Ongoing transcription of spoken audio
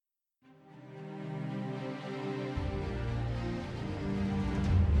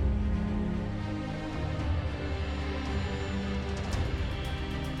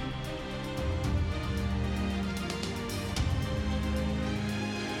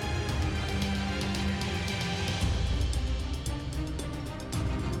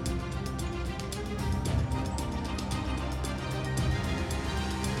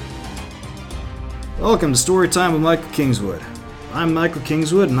Welcome to Storytime with Michael Kingswood. I'm Michael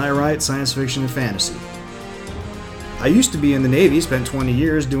Kingswood and I write science fiction and fantasy. I used to be in the Navy, spent 20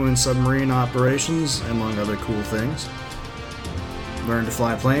 years doing submarine operations, among other cool things. Learned to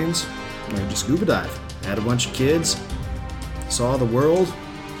fly planes, learned to scuba dive, had a bunch of kids, saw the world,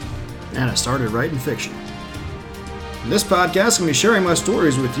 and I started writing fiction. In this podcast, I'm going to be sharing my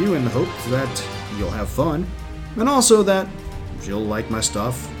stories with you in the hope that you'll have fun, and also that you'll like my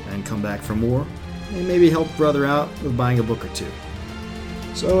stuff and come back for more, and maybe help a brother out with buying a book or two.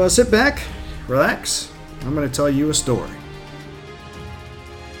 So sit back, relax, I'm going to tell you a story.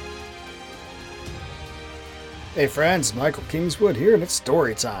 Hey friends, Michael Kingswood here, and it's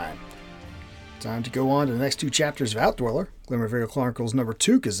story time. Time to go on to the next two chapters of Outdweller, Glimmervale Chronicles number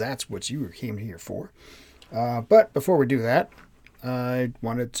 2, because that's what you came here for. But before we do that, I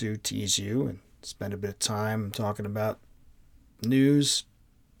wanted to tease you and spend a bit of time talking about news,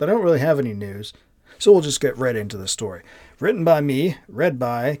 but I don't really have any news. So we'll just get right into the story. Written by me, read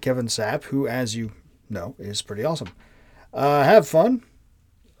by Kevin Sapp, who, as you know, is pretty awesome. Have fun.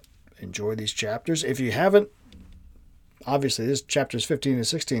 Enjoy these chapters. If you haven't, obviously this chapter is 15 and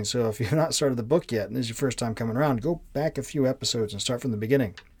 16, so if you've not started the book yet and this is your first time coming around, go back a few episodes and start from the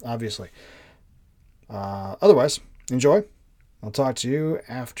beginning, obviously. Otherwise, enjoy. I'll talk to you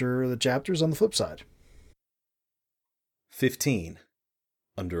after the chapters on the flip side. 15.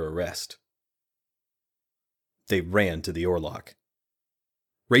 Under arrest. They ran to the oarlock.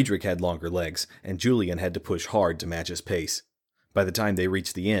 Raedric had longer legs, and Julian had to push hard to match his pace. By the time they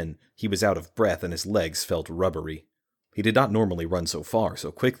reached the inn, he was out of breath and his legs felt rubbery. He did not normally run so far so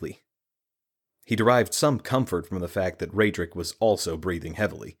quickly. He derived some comfort from the fact that Raedric was also breathing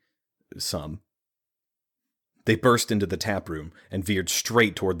heavily. Some. They burst into the tap room and veered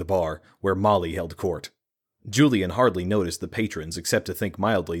straight toward the bar, where Molly held court. Julian hardly noticed the patrons except to think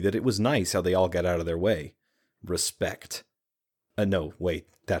mildly that it was nice how they all got out of their way. Respect. No, wait,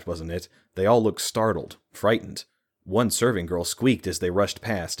 that wasn't it. They all looked startled, frightened. One serving girl squeaked as they rushed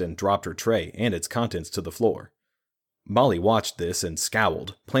past and dropped her tray and its contents to the floor. Molly watched this and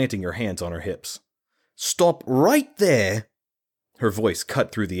scowled, planting her hands on her hips. "Stop right there!" Her voice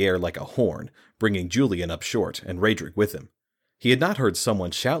cut through the air like a horn, bringing Julian up short and Raedric with him. He had not heard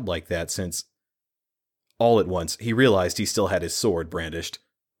someone shout like that since... All at once, he realized he still had his sword brandished,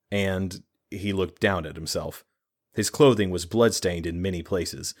 and he looked down at himself. His clothing was blood-stained in many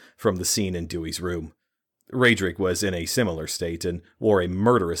places, from the scene in Dewey's room. Raedric was in a similar state, and wore a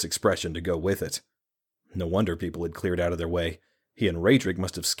murderous expression to go with it. No wonder people had cleared out of their way. He and Raedric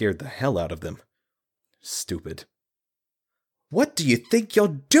must have scared the hell out of them. Stupid. "What do you think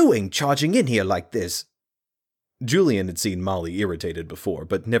you're doing, charging in here like this?" Julian had seen Molly irritated before,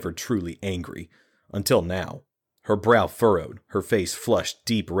 but never truly angry. Until now. Her brow furrowed, her face flushed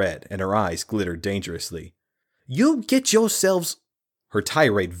deep red, and her eyes glittered dangerously. "You get yourselves—" Her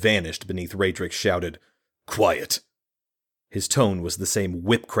tirade vanished beneath Raedric's shouted, "Quiet!" His tone was the same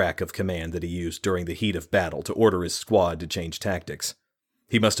whip-crack of command that he used during the heat of battle to order his squad to change tactics.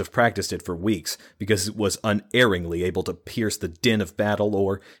 He must have practiced it for weeks, because it was unerringly able to pierce the din of battle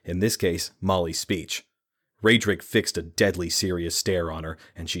or, in this case, Molly's speech. Raedric fixed a deadly serious stare on her,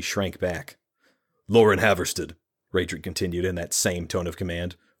 and she shrank back. "Loren Haverstead," Raedric continued in that same tone of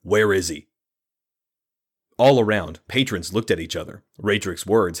command. "Where is he?" All around, patrons looked at each other, Raedric's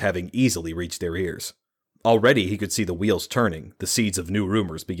words having easily reached their ears. Already he could see the wheels turning, the seeds of new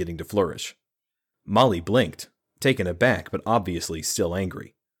rumors beginning to flourish. Molly blinked, taken aback but obviously still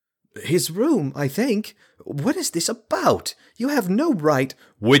angry. "His room, I think. What is this about? You have no right—"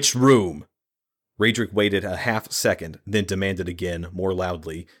 "Which room?" Raedric waited a half-second, then demanded again, more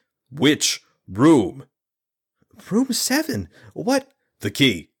loudly. "Which room?" "Room 7. What—" "The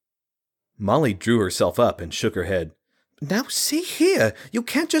key." Molly drew herself up and shook her head. "Now see here, you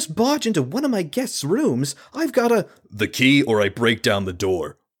can't just barge into one of my guests' rooms. I've got a—" "The key or I break down the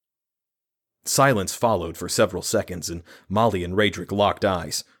door." Silence followed for several seconds, and Molly and Raedric locked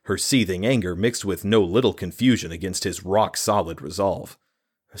eyes, her seething anger mixed with no little confusion against his rock-solid resolve.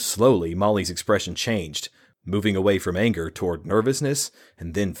 Slowly, Molly's expression changed, moving away from anger toward nervousness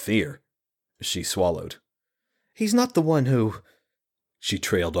and then fear. She swallowed. "He's not the one who—" She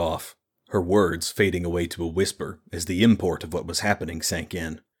trailed off, her words fading away to a whisper as the import of what was happening sank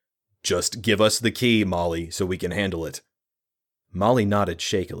in. "Just give us the key, Molly, so we can handle it." Molly nodded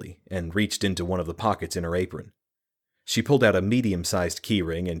shakily and reached into one of the pockets in her apron. She pulled out a medium-sized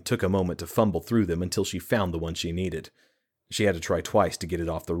keyring and took a moment to fumble through them until she found the one she needed. She had to try twice to get it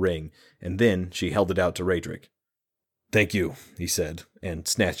off the ring, and then she held it out to Raedric. "Thank you," he said, and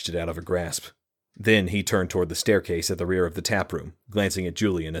snatched it out of her grasp. Then he turned toward the staircase at the rear of the taproom, glancing at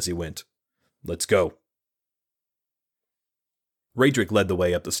Julian as he went. Let's go. Raedric led the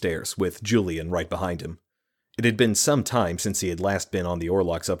way up the stairs, with Julian right behind him. It had been some time since he had last been on the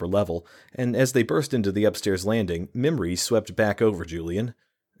Orloc's upper level, and as they burst into the upstairs landing, memories swept back over Julian.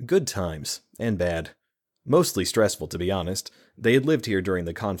 Good times, and bad. Mostly stressful, to be honest. They had lived here during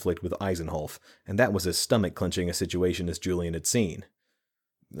the conflict with Eisenholf, and that was as stomach-clenching a situation as Julian had seen.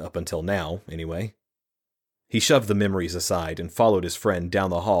 Up until now, anyway. He shoved the memories aside and followed his friend down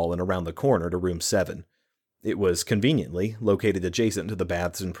the hall and around the corner to room 7. It was conveniently located adjacent to the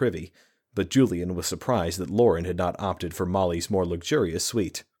baths and privy, but Julian was surprised that Lauren had not opted for Molly's more luxurious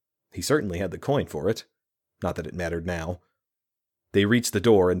suite. He certainly had the coin for it. Not that it mattered now. They reached the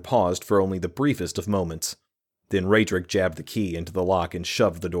door and paused for only the briefest of moments. Then Raedric jabbed the key into the lock and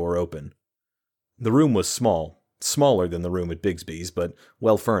shoved the door open. The room was small, smaller than the room at Bigsby's, but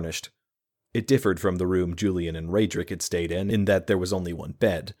well furnished. It differed from the room Julian and Raedric had stayed in that there was only one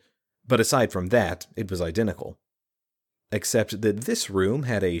bed, but aside from that, it was identical. Except that this room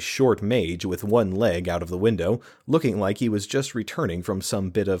had a short mage with one leg out of the window, looking like he was just returning from some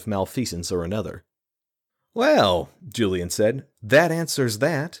bit of malfeasance or another. "Well," Julian said, "that answers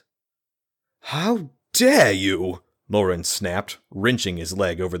that." "How dare you!" Lauren snapped, wrenching his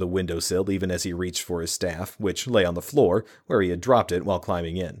leg over the windowsill even as he reached for his staff, which lay on the floor, where he had dropped it while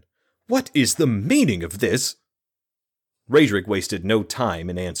climbing in. "What is the meaning of this?" Raedric wasted no time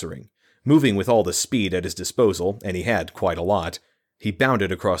in answering. Moving with all the speed at his disposal, and he had quite a lot, he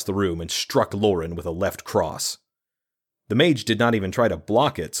bounded across the room and struck Lauren with a left cross. The mage did not even try to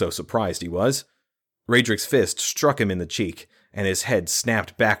block it, so surprised he was. Raedric's fist struck him in the cheek, and his head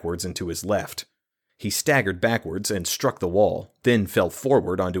snapped backwards into his left. He staggered backwards and struck the wall, then fell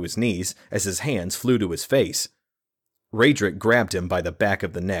forward onto his knees as his hands flew to his face. Raedric grabbed him by the back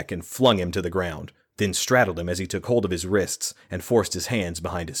of the neck and flung him to the ground, then straddled him as he took hold of his wrists and forced his hands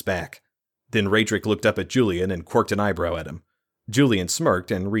behind his back. Then Raedric looked up at Julian and quirked an eyebrow at him. Julian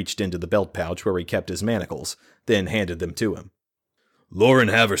smirked and reached into the belt pouch where he kept his manacles, then handed them to him. "Lauren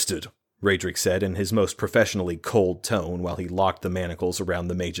Haverstead," Raedric said in his most professionally cold tone while he locked the manacles around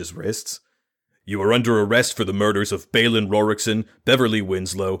the mage's wrists. "You are under arrest for the murders of Balin Rorikson, Beverly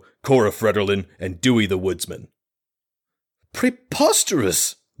Winslow, Cora Frederlin, and Dewey the Woodsman."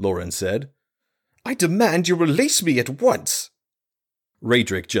 "Preposterous," Lauren said. "I demand you release me at once."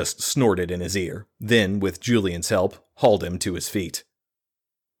 Raedric just snorted in his ear, then, with Julian's help, hauled him to his feet.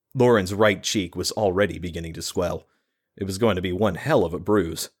 Lauren's right cheek was already beginning to swell. It was going to be one hell of a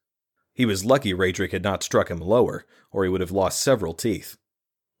bruise. He was lucky Raedric had not struck him lower, or he would have lost several teeth.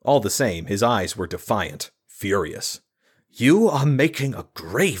 All the same, his eyes were defiant, furious. "You are making a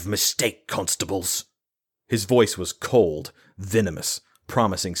grave mistake, constables." His voice was cold, venomous,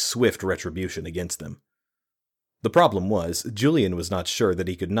 promising swift retribution against them. The problem was, Julian was not sure that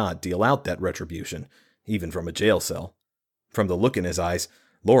he could not deal out that retribution, even from a jail cell. From the look in his eyes,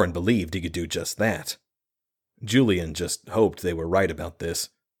 Lauren believed he could do just that. Julian just hoped they were right about this.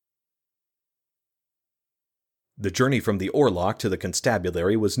 The journey from the Orlock to the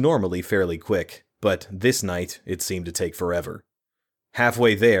constabulary was normally fairly quick, but this night it seemed to take forever.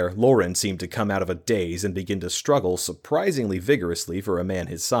 Halfway there, Lauren seemed to come out of a daze and begin to struggle surprisingly vigorously for a man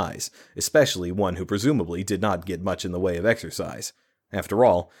his size, especially one who presumably did not get much in the way of exercise. After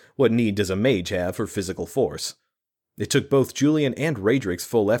all, what need does a mage have for physical force? It took both Julian and Raedric's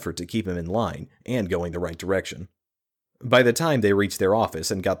full effort to keep him in line, and going the right direction. By the time they reached their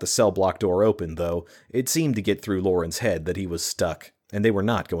office and got the cell block door open, though, it seemed to get through Lauren's head that he was stuck, and they were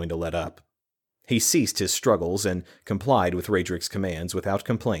not going to let up. He ceased his struggles and complied with Raedric's commands without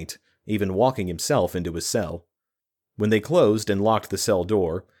complaint, even walking himself into his cell. When they closed and locked the cell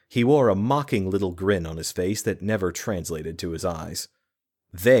door, he wore a mocking little grin on his face that never translated to his eyes.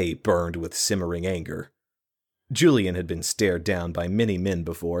 They burned with simmering anger. Julian had been stared down by many men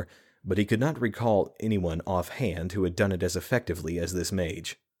before, but he could not recall anyone offhand who had done it as effectively as this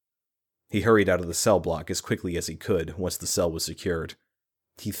mage. He hurried out of the cell block as quickly as he could once the cell was secured.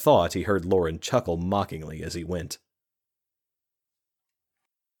 He thought he heard Lauren chuckle mockingly as he went.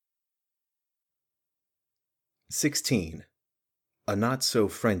 16. A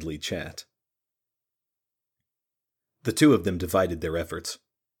not-so-friendly chat. The two of them divided their efforts.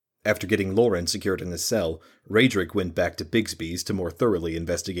 After getting Lauren secured in his cell, Raedric went back to Bigsby's to more thoroughly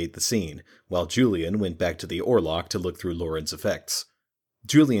investigate the scene, while Julian went back to the Orlock to look through Lauren's effects.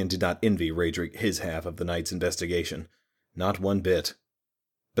 Julian did not envy Raedric his half of the night's investigation. Not one bit.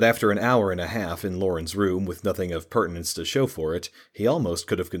 But after an hour and a half in Lauren's room with nothing of pertinence to show for it, he almost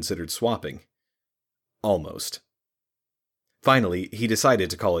could have considered swapping. Almost. Finally, he decided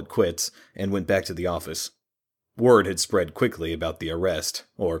to call it quits and went back to the office. Word had spread quickly about the arrest,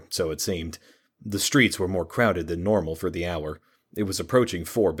 or so it seemed. The streets were more crowded than normal for the hour. It was approaching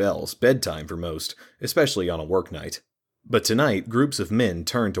 4 bells, bedtime for most, especially on a work night. But tonight, groups of men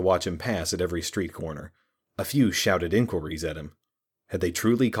turned to watch him pass at every street corner. A few shouted inquiries at him. Had they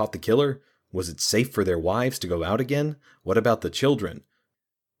truly caught the killer? Was it safe for their wives to go out again? What about the children?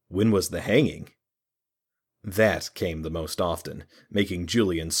 When was the hanging? That came the most often, making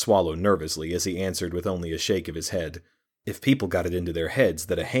Julian swallow nervously as he answered with only a shake of his head. If people got it into their heads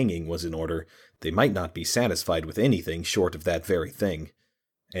that a hanging was in order, they might not be satisfied with anything short of that very thing.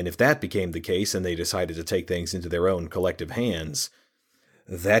 And if that became the case and they decided to take things into their own collective hands,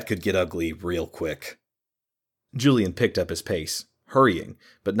 that could get ugly real quick. Julian picked up his pace, hurrying,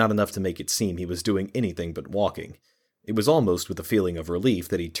 but not enough to make it seem he was doing anything but walking. It was almost with a feeling of relief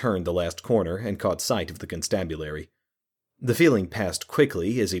that he turned the last corner and caught sight of the constabulary. The feeling passed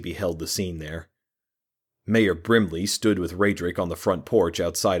quickly as he beheld the scene there. Mayor Brimley stood with Radric on the front porch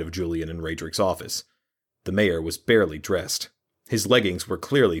outside of Julian and Radric's office. The mayor was barely dressed. His leggings were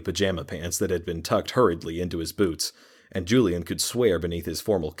clearly pajama pants that had been tucked hurriedly into his boots, and Julian could swear beneath his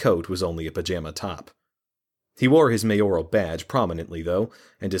formal coat was only a pajama top. He wore his mayoral badge prominently, though,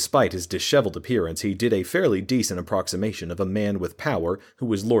 and despite his disheveled appearance, he did a fairly decent approximation of a man with power who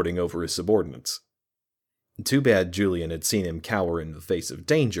was lording over his subordinates. Too bad Julian had seen him cower in the face of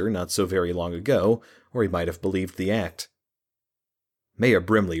danger not so very long ago, or he might have believed the act. Mayor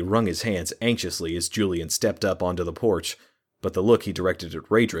Brimley wrung his hands anxiously as Julian stepped up onto the porch, but the look he directed at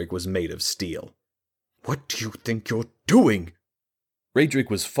Radric was made of steel. "What do you think you're doing?" Radric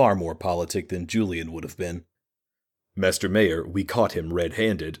was far more politic than Julian would have been. "Master Mayor, we caught him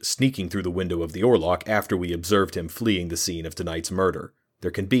red-handed, sneaking through the window of the Orlok after we observed him fleeing the scene of tonight's murder.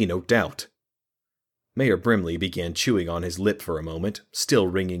 There can be no doubt." Mayor Brimley began chewing on his lip for a moment, still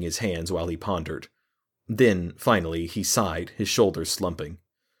wringing his hands while he pondered. Then, finally, he sighed, his shoulders slumping.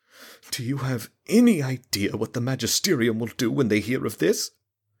 "Do you have any idea what the magisterium will do when they hear of this?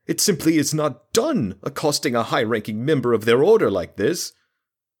 It simply is not done, accosting a high-ranking member of their order like this."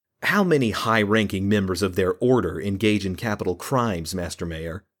 "How many high-ranking members of their order engage in capital crimes, Master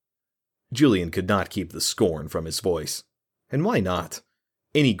Mayor?" Julian could not keep the scorn from his voice. And why not?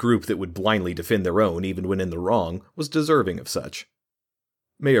 Any group that would blindly defend their own, even when in the wrong, was deserving of such.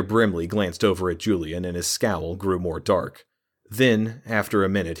 Mayor Brimley glanced over at Julian, and his scowl grew more dark. Then, after a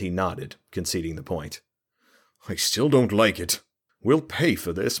minute, he nodded, conceding the point. "I still don't like it. We'll pay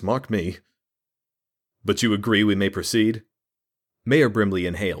for this, mark me." "But you agree we may proceed?" Mayor Brimley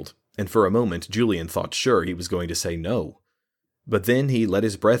inhaled, and for a moment Julian thought sure he was going to say no. But then he let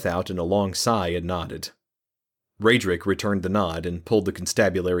his breath out in a long sigh and nodded. Radric returned the nod and pulled the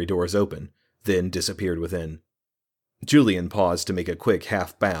constabulary doors open, then disappeared within. Julian paused to make a quick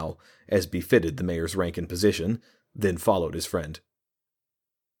half bow, as befitted the mayor's rank and position, then followed his friend.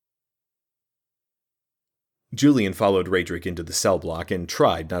 Julian followed Radric into the cell block and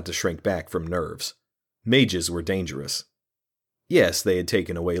tried not to shrink back from nerves. Mages were dangerous. Yes, they had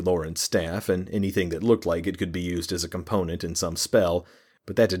taken away Lauren's staff, and anything that looked like it could be used as a component in some spell,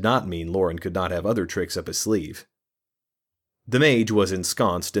 but that did not mean Lauren could not have other tricks up his sleeve. The mage was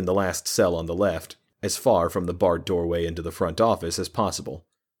ensconced in the last cell on the left, as far from the barred doorway into the front office as possible.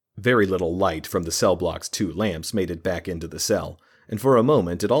 Very little light from the cell block's 2 lamps made it back into the cell, and for a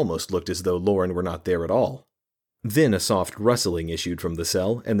moment it almost looked as though Lauren were not there at all. Then a soft rustling issued from the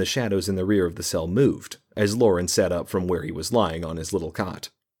cell, and the shadows in the rear of the cell moved, as Lauren sat up from where he was lying on his little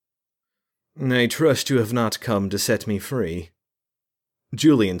cot. "I trust you have not come to set me free."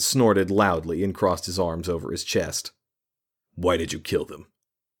 Julian snorted loudly and crossed his arms over his chest. "Why did you kill them?"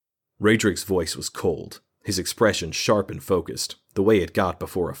 Radric's voice was cold, his expression sharp and focused, the way it got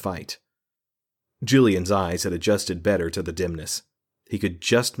before a fight. Julian's eyes had adjusted better to the dimness. He could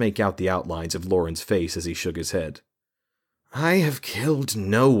just make out the outlines of Lauren's face as he shook his head. "I have killed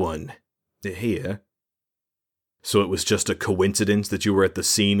no one here." "So it was just a coincidence that you were at the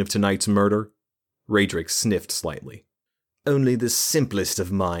scene of tonight's murder?" Radric sniffed slightly. "Only the simplest of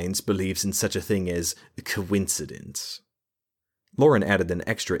minds believes in such a thing as coincidence." Lauren added an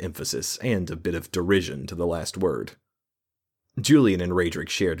extra emphasis and a bit of derision to the last word. Julian and Radric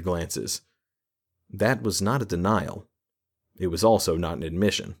shared glances. That was not a denial. It was also not an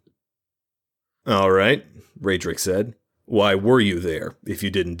admission. "All right," Radric said. "Why were you there, if you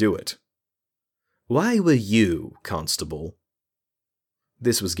didn't do it?" "Why were you, Constable?"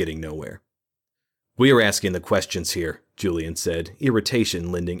 This was getting nowhere. "We are asking the questions here," Julian said,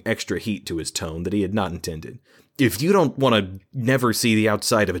 irritation lending extra heat to his tone that he had not intended. "If you don't want to never see the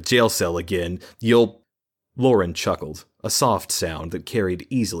outside of a jail cell again, you'll—" Lauren chuckled, a soft sound that carried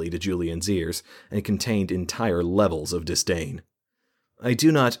easily to Julian's ears and contained entire levels of disdain. "I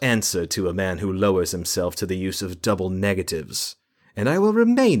do not answer to a man who lowers himself to the use of double negatives, and I will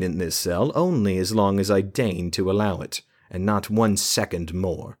remain in this cell only as long as I deign to allow it, and not 1 second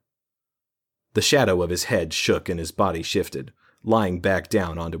more." The shadow of his head shook and his body shifted, lying back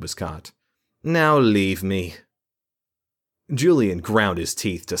down onto his cot. "Now leave me." Julian ground his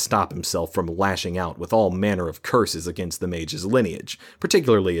teeth to stop himself from lashing out with all manner of curses against the mage's lineage,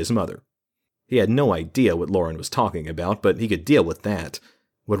 particularly his mother. He had no idea what Lauren was talking about, but he could deal with that.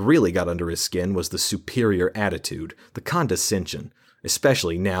 What really got under his skin was the superior attitude, the condescension,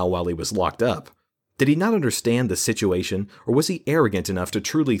 especially now while he was locked up. Did he not understand the situation, or was he arrogant enough to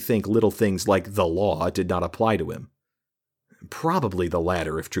truly think little things like the law did not apply to him? Probably the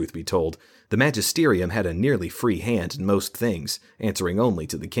latter, if truth be told. The magisterium had a nearly free hand in most things, answering only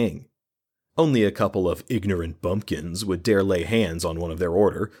to the king. Only a couple of ignorant bumpkins would dare lay hands on one of their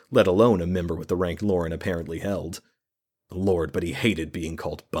order, let alone a member with the rank Lauren apparently held. Lord, but he hated being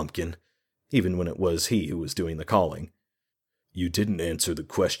called bumpkin, even when it was he who was doing the calling. "You didn't answer the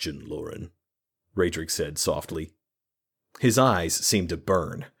question, Lauren," Raedric said softly. His eyes seemed to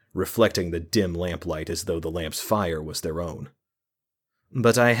burn, reflecting the dim lamplight as though the lamp's fire was their own.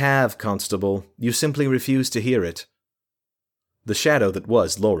 "But I have, Constable. You simply refuse to hear it." The shadow that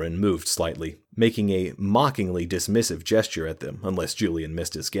was Lauren moved slightly, making a mockingly dismissive gesture at them, unless Julian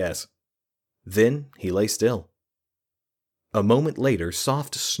missed his guess. Then he lay still. A moment later,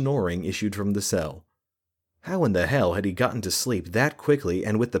 soft snoring issued from the cell. How in the hell had he gotten to sleep that quickly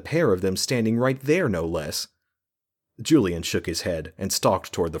and with the pair of them standing right there, no less? Julian shook his head and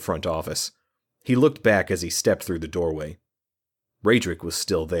stalked toward the front office. He looked back as he stepped through the doorway. Raedric was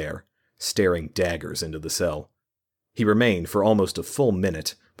still there, staring daggers into the cell. He remained for almost a full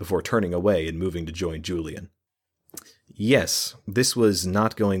minute before turning away and moving to join Julian. Yes, this was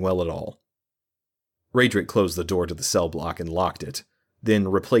not going well at all. Raedric closed the door to the cell block and locked it, then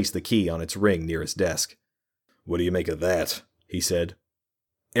replaced the key on its ring near his desk. "What do you make of that?" he said.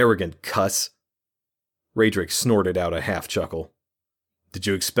 "Arrogant cuss." Raedric snorted out a half-chuckle. "Did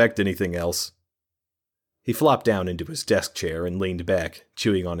you expect anything else?" He flopped down into his desk chair and leaned back,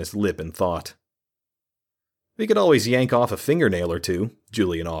 chewing on his lip in thought. "We could always yank off a fingernail or two,"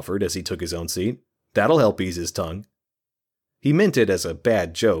 Julian offered as he took his own seat. "That'll help ease his tongue." He meant it as a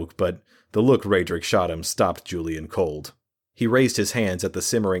bad joke, but the look Raedric shot him stopped Julian cold. He raised his hands at the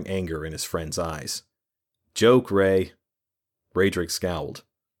simmering anger in his friend's eyes. "Joke, Ray." Raedric scowled.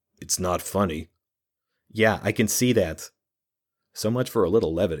 "It's not funny." "Yeah, I can see that." So much for a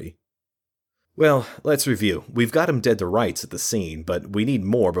little levity. "Well, let's review. We've got him dead to rights at the scene, but we need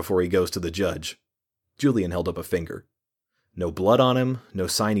more before he goes to the judge." Julian held up a finger. "No blood on him, no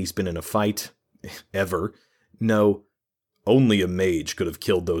sign he's been in a fight. Ever. No. Only a mage could have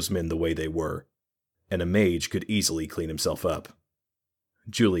killed those men the way they were. And a mage could easily clean himself up."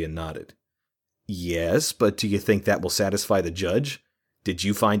 Julian nodded. "Yes, but do you think that will satisfy the judge? Did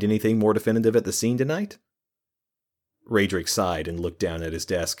you find anything more definitive at the scene tonight?" Raedric sighed and looked down at his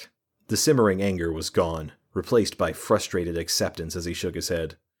desk. The simmering anger was gone, replaced by frustrated acceptance as he shook his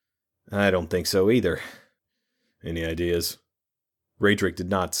head. "I don't think so either. Any ideas?" Raedric did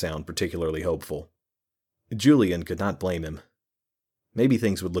not sound particularly hopeful. Julian could not blame him. Maybe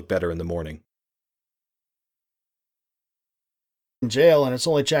things would look better in the morning. In jail, and it's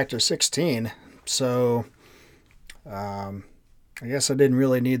only chapter 16, so I guess I didn't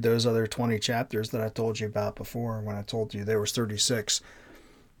really need those other 20 chapters that I told you about before when I told you there was 36.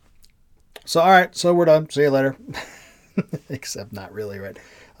 So, alright, so we're done. See you later. Except not really, right?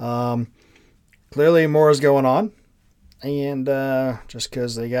 Clearly more is going on, and just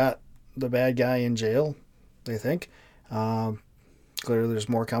because they got the bad guy in jail, they think, clearly there's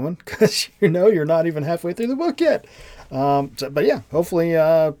more coming, because you're not even halfway through the book yet. But yeah, hopefully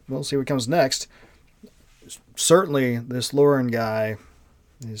we'll see what comes next. Certainly this Lauren guy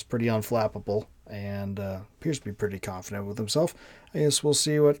is pretty unflappable and appears to be pretty confident with himself. I guess we'll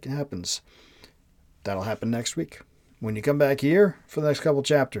see what happens. That'll happen next week when you come back here for the next couple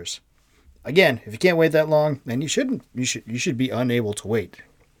chapters. Again, if you can't wait that long, then you shouldn't. You should be unable to wait.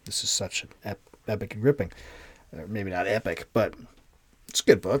 This is such an epic and gripping. Maybe not epic, but it's a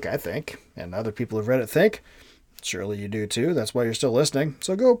good book, I think. And other people who've read it think. Surely you do too. That's why you're still listening.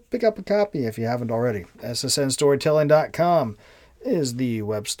 So go pick up a copy if you haven't already. ssnstorytelling.com is the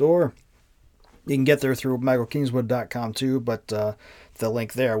web store. You can get there through michaelkingswood.com too, but the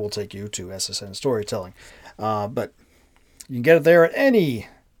link there will take you to SSN Storytelling. But you can get it there at any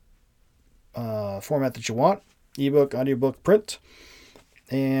format that you want. Ebook, audiobook, print.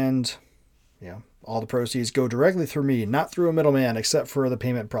 And yeah, All the proceeds go directly through me, not through a middleman, except for the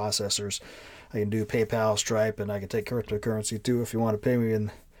payment processors. I can do PayPal, Stripe, and I can take cryptocurrency too if you want to pay me in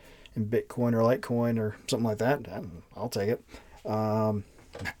Bitcoin or Litecoin or something like that. I'll take it. I've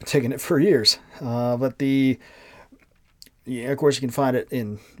been taking it for years. But of course, you can find it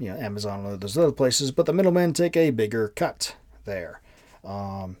in Amazon and those other places, but the middlemen take a bigger cut there.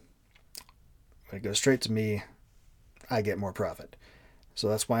 When it goes straight to me, I get more profit. So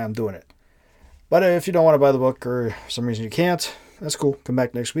that's why I'm doing it. But if you don't want to buy the book or for some reason you can't, that's cool. Come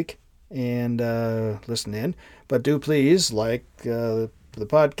back next week and listen in. But do please like the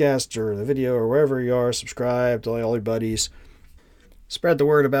podcast or the video or wherever you are, subscribe, tell all your buddies. Spread the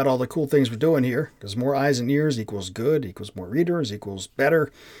word about all the cool things we're doing here, because more eyes and ears equals good, equals more readers, equals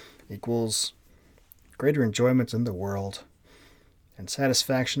better, equals greater enjoyment in the world, and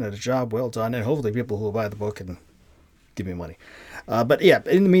satisfaction at a job well done, and hopefully people who will buy the book and give me money. But yeah,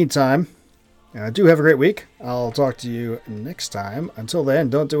 in the meantime, do have a great week. I'll talk to you next time. Until then,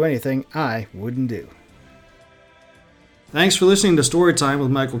 don't do anything I wouldn't do. Thanks for listening to Storytime with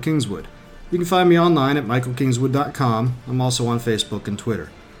Michael Kingswood. You can find me online at michaelkingswood.com. I'm also on Facebook and Twitter.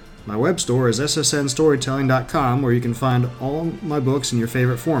 My web store is ssnstorytelling.com, where you can find all my books in your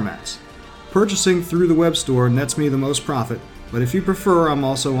favorite formats. Purchasing through the web store nets me the most profit, but if you prefer, I'm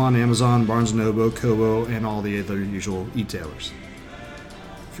also on Amazon, Barnes & Noble, Kobo, and all the other usual e-tailers.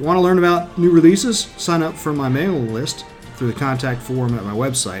 If you want to learn about new releases, sign up for my mailing list through the contact form at my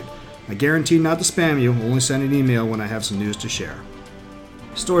website. I guarantee not to spam you, only send an email when I have some news to share.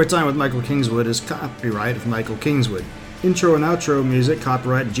 Storytime with Michael Kingswood is copyright of Michael Kingswood. Intro and outro music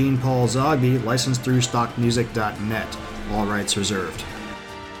copyright Jean Paul Zogby, licensed through stockmusic.net. All rights reserved.